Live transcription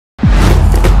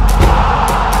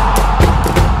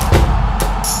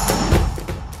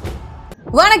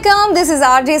Vanakkam, this is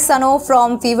RJ Sano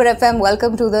from Fever FM.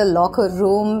 Welcome to the Locker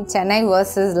Room. Chennai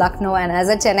versus Lucknow, and as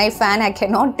a Chennai fan, I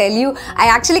cannot tell you, I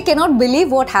actually cannot believe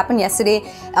what happened yesterday.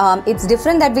 It's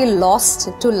different that we lost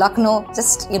to Lucknow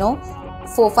just,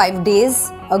 4-5 days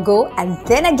ago, and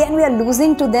then again we are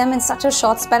losing to them in such a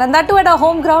short span, and that too at our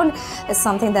home ground is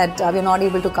something that we're not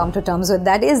able to come to terms with.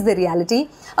 That is the reality.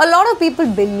 A lot of people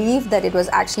believe that it was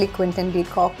actually Quinton de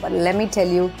Kock, but let me tell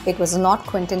you, it was not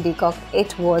Quinton de Kock,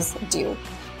 it was dew.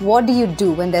 What do you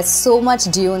do when there's so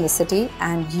much dew in the city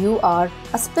and you are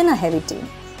a spinner heavy team,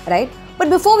 right? But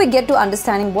before we get to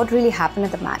understanding what really happened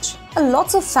at the match, there are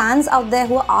lots of fans out there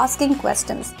who are asking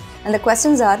questions, and the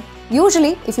questions are,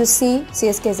 usually, if you see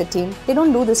CSK as a team, they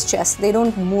don't do this chess. They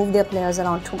don't move their players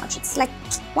around too much. It's like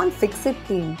one fixed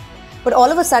team. But all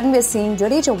of a sudden, we're seeing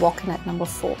Jadeja walk in at number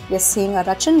 4. We're seeing a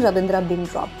Rachin Ravindra being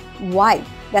dropped. Why?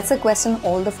 That's a question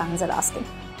all the fans are asking.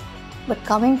 But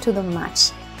coming to the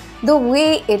match, the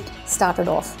way it started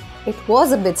off, it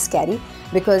was a bit scary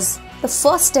because the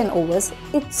first 10 overs,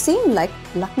 it seemed like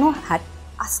Lucknow had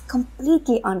us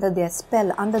completely under their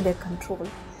spell, under their control.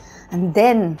 And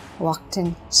then walked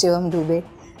in Shivam Dubey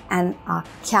and our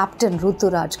captain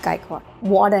Ruturaj Gaikwad.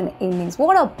 What an innings,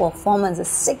 what a performance, the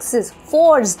 6s,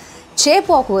 4s.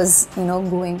 Chepauk was,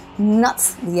 going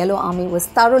nuts. The Yellow Army was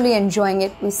thoroughly enjoying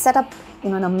it. We set up,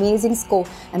 an amazing score.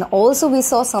 And also we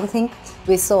saw something,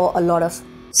 we saw a lot of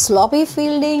sloppy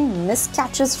fielding, missed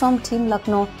catches from Team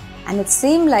Lucknow. And it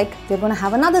seemed like they're going to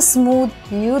have another smooth,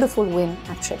 beautiful win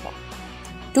at Chepauk.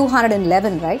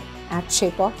 211, right, at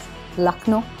Chepauk,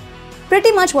 Lucknow.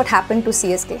 Pretty much what happened to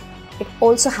CSK, it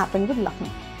also happened with Lucknow.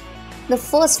 The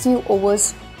first few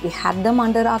overs, we had them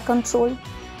under our control,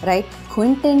 right?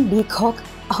 Quinton de Kock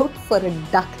out for a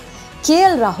duck.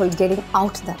 KL Rahul getting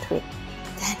out that way.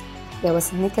 Then there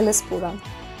was Nicholas Pooran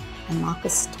and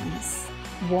Marcus Stoinis.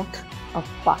 What a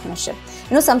partnership.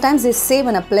 Sometimes they say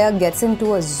when a player gets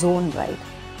into a zone, right?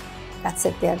 That's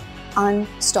it, they're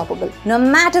unstoppable. No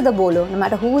matter the bowler, no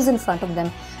matter who's in front of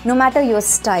them, no matter your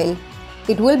style,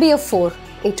 it will be a 4,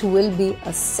 it will be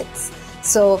a 6.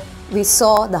 So we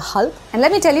saw the Hulk, and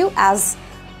let me tell you, as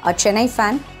a Chennai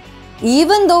fan,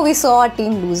 even though we saw our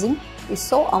team losing, we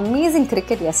saw amazing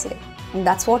cricket yesterday, and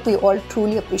that's what we all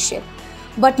truly appreciate.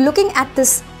 But looking at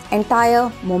this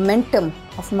entire momentum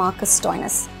of Marcus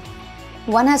Stoinis,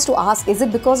 one has to ask, is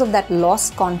it because of that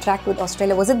lost contract with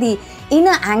Australia? Was it the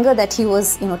inner anger that he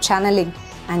was, channeling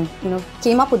and,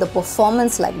 came up with a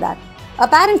performance like that?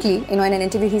 Apparently, in an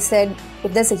interview, he said,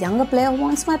 if there's a younger player who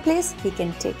wants my place, he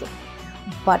can take it.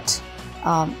 But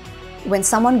when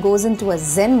someone goes into a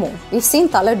zen mode, we've seen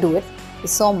Thaler do it, we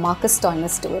saw Marcus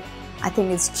Stoinis do it. I think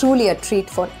it's truly a treat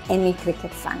for any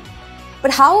cricket fan.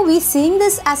 But how are we seeing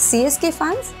this as CSK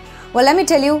fans? Well, let me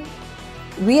tell you,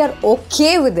 we are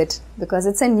okay with it because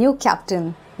it's a new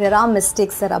captain. There are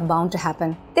mistakes that are bound to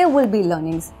happen. There will be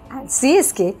learnings, and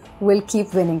CSK will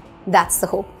keep winning. That's the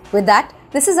hope. With that,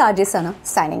 this is RJ Sana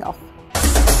signing off.